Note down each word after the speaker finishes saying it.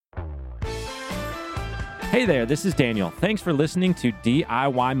Hey there, this is Daniel. Thanks for listening to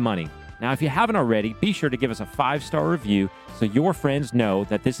DIY Money. Now, if you haven't already, be sure to give us a 5-star review so your friends know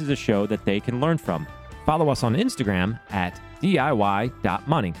that this is a show that they can learn from. Follow us on Instagram at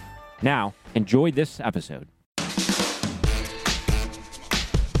DIY.money. Now, enjoy this episode.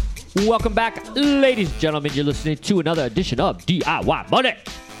 Welcome back, ladies and gentlemen. You're listening to another edition of DIY Money.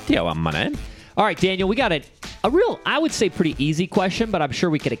 DIY Money. All right, Daniel, we got a real, I would say, pretty easy question, but I'm sure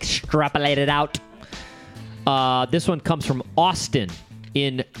we could extrapolate it out. This one comes from Austin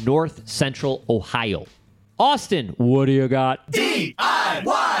in North Central Ohio. Austin, what do you got?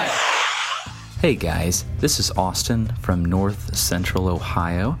 DIY! Hey guys, this is Austin from North Central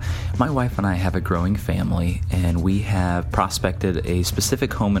Ohio. My wife and I have a growing family, and we have prospected a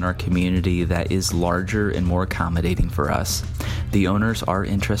specific home in our community that is larger and more accommodating for us. The owners are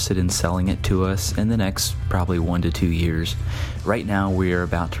interested in selling it to us in the next probably 1 to 2 years. Right now, we are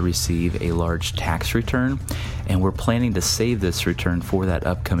about to receive a large tax return, and we're planning to save this return for that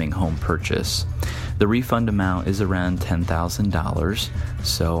upcoming home purchase. The refund amount is around $10,000,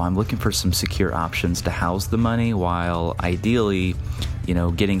 so I'm looking for some secure options to house the money while ideally,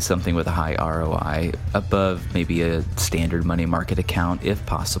 getting something with a high ROI above maybe a standard money market account if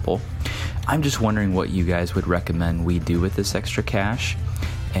possible. I'm just wondering what you guys would recommend we do with this extra cash.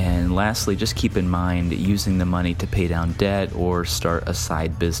 And lastly, just keep in mind using the money to pay down debt or start a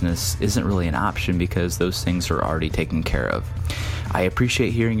side business isn't really an option because those things are already taken care of. I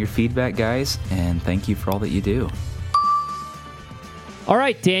appreciate hearing your feedback, guys, and thank you for all that you do. All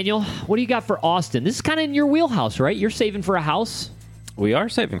right, Daniel, what do you got for Austin? This is kind of in your wheelhouse, right? You're saving for a house. We are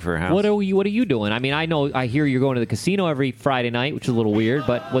saving for a house. What are you doing? I mean, I hear you're going to the casino every Friday night, which is a little weird,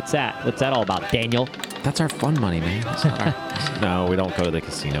 but what's that? What's that all about, Daniel? That's our fun money, man. No, we don't go to the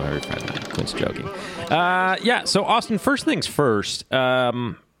casino every Friday night. Quinn's joking. So Austin, first things first, if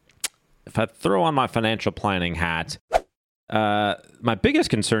I throw on my financial planning hat, my biggest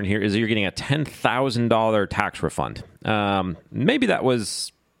concern here is that you're getting a $10,000 tax refund. Maybe that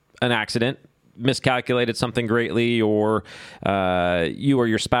was an accident, miscalculated something greatly, or you or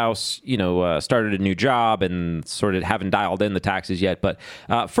your spouse, started a new job and sort of haven't dialed in the taxes yet. But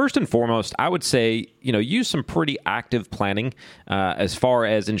first and foremost, I would say, use some pretty active planning as far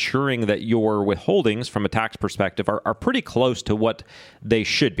as ensuring that your withholdings from a tax perspective are pretty close to what they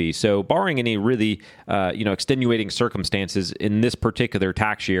should be. So barring any really, extenuating circumstances in this particular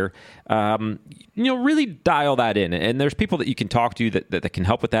tax year, really dial that in. And there's people that you can talk to that can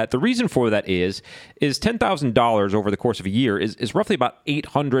help with that. The reason for that is $10,000 over the course of a year is roughly about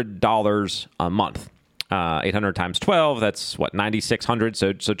 $800 a month. 800 times 12, that's what, 9,600.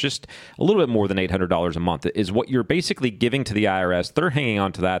 So just a little bit more than $800 a month is what you're basically giving to the IRS. They're hanging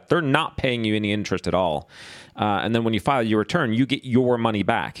on to that. They're not paying you any interest at all. And then when you file your return, you get your money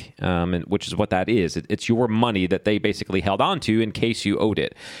back, which is what that is. It's your money that they basically held on to in case you owed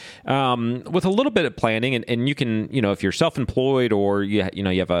it. With a little bit of planning, and you can, if you're self-employed or you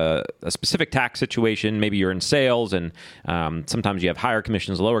have a specific tax situation, maybe you're in sales, and sometimes you have higher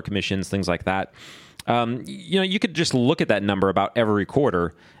commissions, lower commissions, things like that. You could just look at that number about every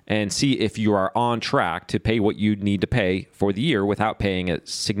quarter and see if you are on track to pay what you need to pay for the year without paying a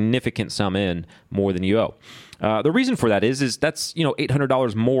significant sum in more than you owe. The reason for that is that's,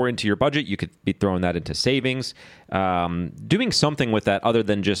 $800 more into your budget. You could be throwing that into savings, doing something with that other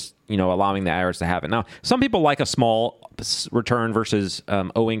than just, allowing the IRS to have it. Now, some people like a small return versus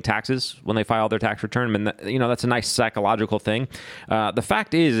owing taxes when they file their tax return. And, that's a nice psychological thing. The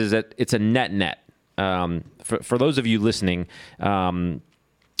fact is that it's a net. For those of you listening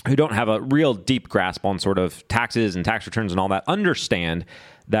who don't have a real deep grasp on sort of taxes and tax returns and all that, understand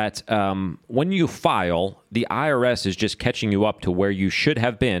that when you file, the IRS is just catching you up to where you should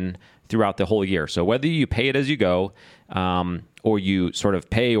have been throughout the whole year. So whether you pay it as you go or you sort of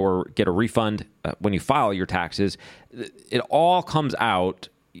pay or get a refund when you file your taxes, it all comes out,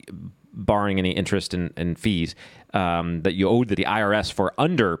 barring any interest and fees that you owed to the IRS for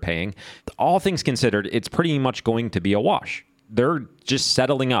underpaying. All things considered, it's pretty much going to be a wash. They're just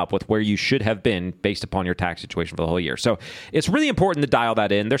settling up with where you should have been based upon your tax situation for the whole year. So it's really important to dial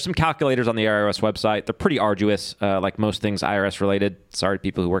that in. There's some calculators on the IRS website. They're pretty arduous, like most things IRS related. Sorry to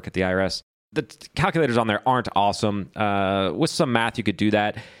people who work at the IRS. The calculators on there aren't awesome. With some math, you could do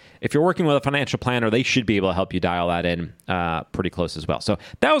that. If you're working with a financial planner, they should be able to help you dial that in pretty close as well. So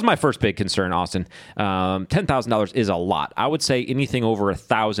that was my first big concern, Austin. $10,000 is a lot. I would say anything over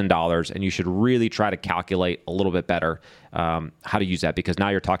 $1,000, and you should really try to calculate a little bit better how to use that, because now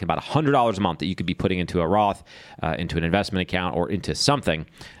you're talking about $100 a month that you could be putting into a Roth, into an investment account, or into something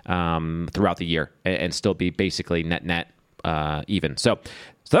throughout the year and still be basically net even. So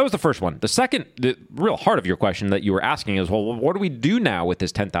So that was the first one. The second, the real heart of your question that you were asking is, well, what do we do now with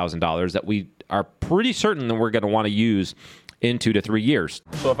this $10,000 that we are pretty certain that we're going to want to use in 2 to 3 years?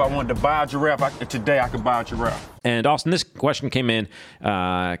 So if I wanted to buy a giraffe, today I could buy a giraffe. And Austin, this question came in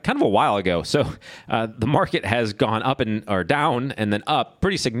kind of a while ago. So the market has gone up or down and then up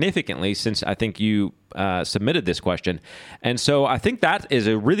pretty significantly since I think you submitted this question. And so I think that is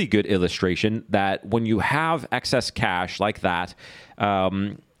a really good illustration that when you have excess cash like that,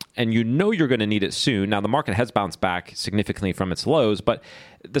 and you know you're going to need it soon. Now, the market has bounced back significantly from its lows, but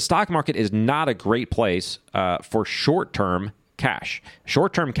the stock market is not a great place for short-term cash.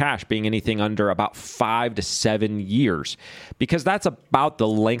 Short-term cash being anything under about 5 to 7 years, because that's about the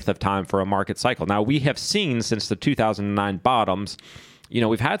length of time for a market cycle. Now, we have seen since the 2009 bottoms,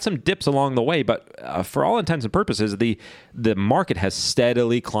 we've had some dips along the way, but for all intents and purposes, the market has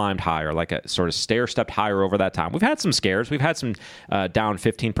steadily climbed higher, like a sort of stair-stepped higher over that time. We've had some scares. We've had some down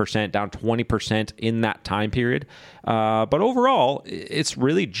 15%, down 20% in that time period. But overall, it's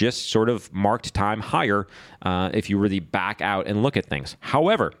really just sort of marked time higher if you really back out and look at things.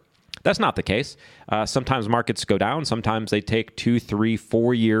 However, that's not the case. Sometimes markets go down. Sometimes they take 2, 3,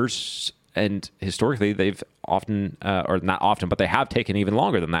 4 years. And historically, they've often, or not often, but they have taken even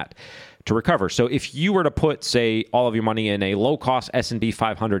longer than that to recover. So if you were to put, say, all of your money in a low-cost S&P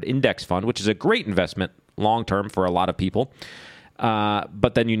 500 index fund, which is a great investment long-term for a lot of people,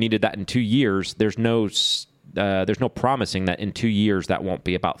 but then you needed that in 2 years, there's no promising that in 2 years that won't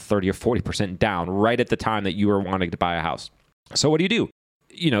be about 30 or 40% down right at the time that you were wanting to buy a house. So what do?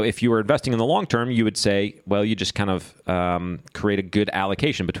 If you were investing in the long term, you would say, well, you just kind of create a good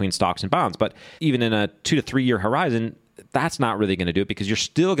allocation between stocks and bonds. But even in a 2 to 3 year horizon, that's not really going to do it because you're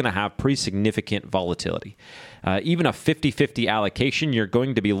still going to have pretty significant volatility. Even a 50-50 allocation, you're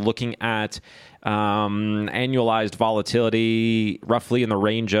going to be looking at annualized volatility roughly in the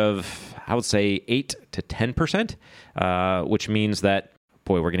range of, I would say, 8 to 10%, which means that,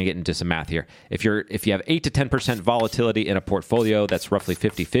 boy, we're going to get into some math here. If you have 8 to 10% volatility in a portfolio, that's roughly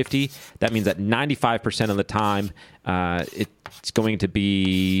 50-50. That means that 95% of the time, it's going to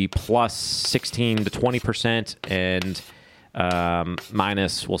be plus 16 to 20% and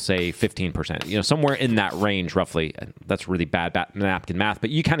minus, we'll say, 15%. Somewhere in that range, roughly. That's really bad napkin math, but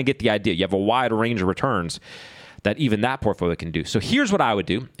you kind of get the idea. You have a wide range of returns that even that portfolio can do. So here's what I would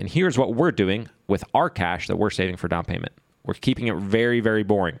do, and here's what we're doing with our cash that we're saving for down payment. We're keeping it very, very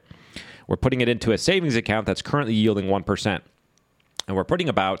boring. We're putting it into a savings account that's currently yielding 1%. And we're putting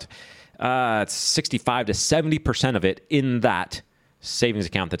about 65 to 70% of it in that savings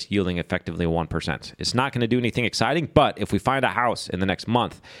account that's yielding effectively 1%. It's not going to do anything exciting, but if we find a house in the next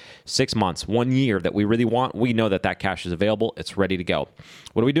month, 6 months, 1 year that we really want, we know that cash is available. It's ready to go.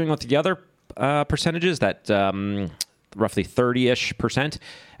 What are we doing with the other percentages? That roughly 30-ish%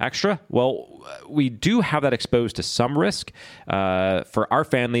 extra. Well, we do have that exposed to some risk. For our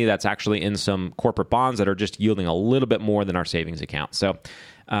family, that's actually in some corporate bonds that are just yielding a little bit more than our savings account. So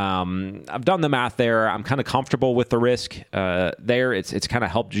I've done the math there. I'm kind of comfortable with the risk there. It's kind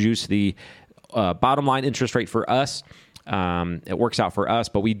of helped juice the bottom line interest rate for us. It works out for us,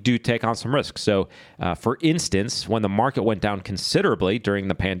 but we do take on some risks. So for instance, when the market went down considerably during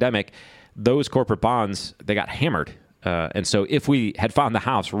the pandemic, those corporate bonds, they got hammered. And so if we had found the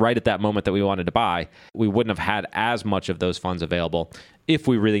house right at that moment that we wanted to buy, we wouldn't have had as much of those funds available if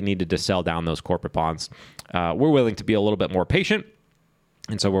we really needed to sell down those corporate bonds. We're willing to be a little bit more patient,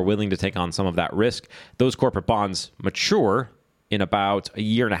 and so we're willing to take on some of that risk. Those corporate bonds mature in about a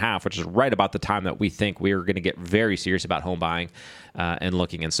year and a half, which is right about the time that we think we're going to get very serious about home buying and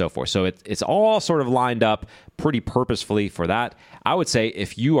looking and so forth. So it's all sort of lined up pretty purposefully for that. I would say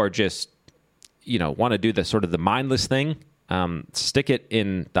if you are just want to do the sort of the mindless thing, stick it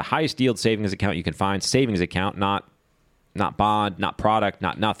in the highest yield savings account you can find. Savings account, not bond, not product,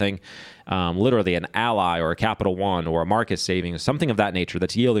 not nothing. Literally an Ally or a Capital One or a Marcus savings, something of that nature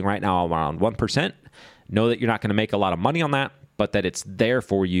that's yielding right now around 1%. Know that you're not going to make a lot of money on that, but that it's there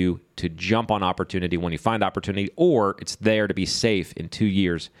for you to jump on opportunity when you find opportunity, or it's there to be safe in 2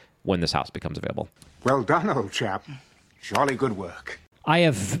 years when this house becomes available. Well done, old chap. Jolly good work. I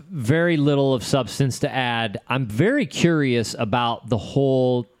have very little of substance to add. I'm very curious about the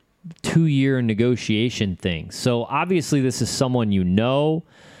whole 2-year negotiation thing. So obviously this is someone you know.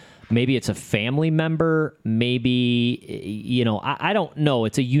 Maybe it's a family member. Maybe, I don't know.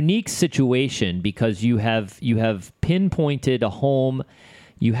 It's a unique situation because you have pinpointed a home.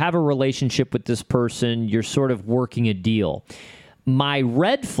 You have a relationship with this person. You're sort of working a deal. My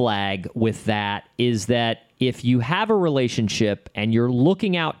red flag with that is that if you have a relationship and you're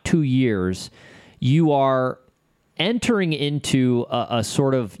looking out 2 years, you are entering into a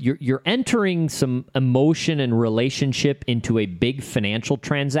sort of you're entering some emotion and relationship into a big financial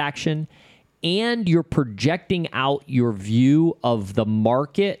transaction, and you're projecting out your view of the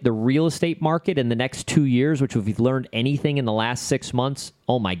market, the real estate market in the next 2 years, which if you've learned anything in the last 6 months,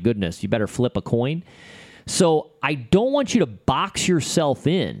 oh my goodness, you better flip a coin. So I don't want you to box yourself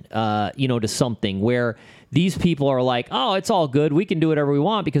in, to something where these people are like, oh, it's all good. We can do whatever we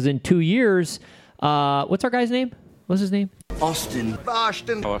want because in 2 years, what's our guy's name? What's his name? Austin.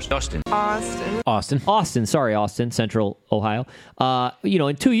 Sorry, Austin, Central Ohio.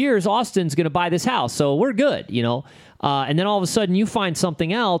 In 2 years, Austin's going to buy this house, so we're good, and then all of a sudden you find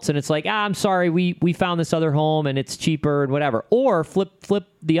something else and it's like, I'm sorry, we found this other home and it's cheaper and whatever. Or flip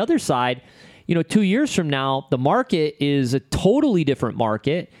the other side, 2 years from now, the market is a totally different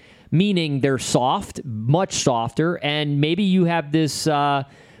market, meaning they're soft, much softer, and maybe you have this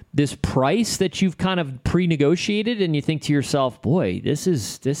price that you've kind of pre-negotiated and you think to yourself, boy, this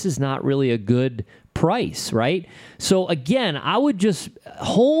is not really a good price, right? So again,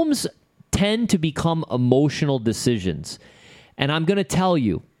 homes tend to become emotional decisions. And I'm going to tell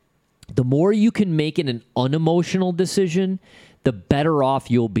you, the more you can make it an unemotional decision, the better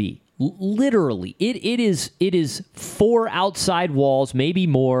off you'll be. Literally, it is 4 outside walls, maybe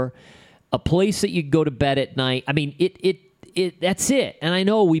more, a place that you go to bed at night. I mean, that's it. And I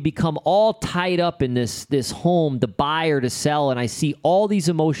know we become all tied up in this home, to buy or to sell, and I see all these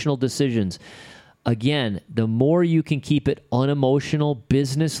emotional decisions. Again, the more you can keep it unemotional,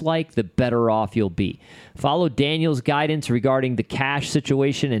 business-like, the better off you'll be. Follow Daniel's guidance regarding the cash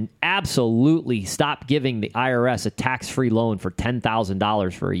situation and absolutely stop giving the IRS a tax-free loan for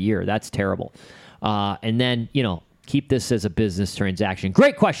 $10,000 for a year. That's terrible. And then, keep this as a business transaction.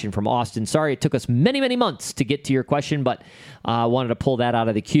 Great question from Austin. Sorry it took us many, many months to get to your question, but I wanted to pull that out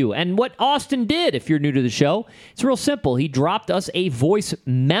of the queue. And what Austin did, if you're new to the show, it's real simple. He dropped us a voice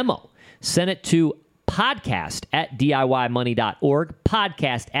memo. Sent it to podcast@DIYmoney.org,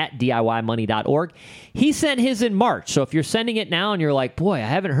 podcast@DIYmoney.org. He sent his in March. So if you're sending it now and you're like, boy, I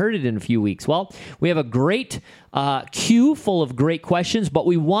haven't heard it in a few weeks. Well, we have a great queue full of great questions, but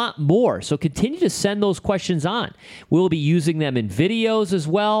we want more. So continue to send those questions on. We'll be using them in videos as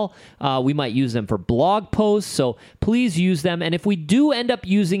well. We might use them for blog posts. So please use them. And if we do end up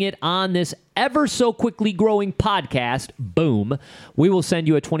using it on this ever so quickly growing podcast, boom, we will send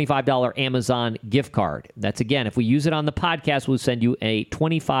you a $25 Amazon gift card. That's again, if we use it on the podcast, we'll send you a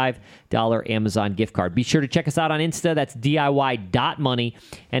 $25 Amazon gift card. Be sure to check us out on Insta. That's DIY.money.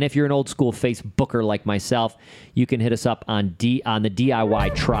 And if you're an old school Facebooker like myself, you can hit us up on the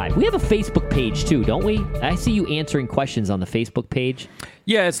DIY Tribe. We have a Facebook page too, don't we? I see you answering questions on the Facebook page.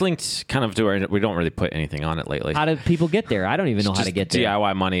 Yeah, it's linked kind of to our, we don't really put anything on it lately. How do people get there? I don't even know how to get there.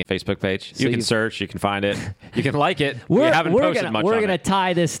 DIY Money Facebook page. So you can search, you can find it, you can like it. We haven't posted much on it. We're gonna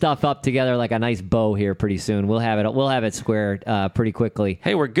tie this stuff up together like a nice bow here pretty soon. We'll have it squared pretty quickly.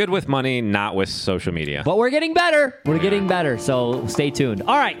 Hey, we're good with money, not with social media. But we're getting better. We're getting better. So stay tuned.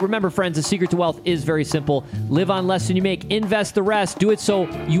 All right, remember, friends, the secret to wealth is very simple. Live on less than you make. Invest the rest. Do it so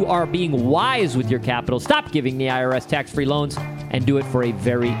you are being wise with your capital. Stop giving the IRS tax-free loans and do it for a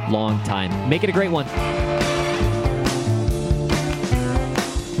very long time. Make it a great one.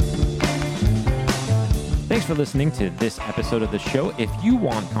 Thanks for listening to this episode of the show. If you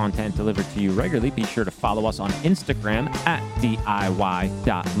want content delivered to you regularly, be sure to follow us on Instagram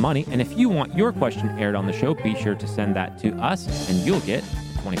 @DIY.money. And if you want your question aired on the show, be sure to send that to us and you'll get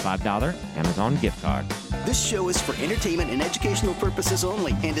a $25 Amazon gift card. This show is for entertainment and educational purposes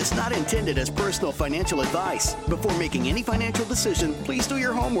only and is not intended as personal financial advice. Before making any financial decision, please do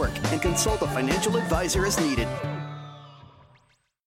your homework and consult a financial advisor as needed.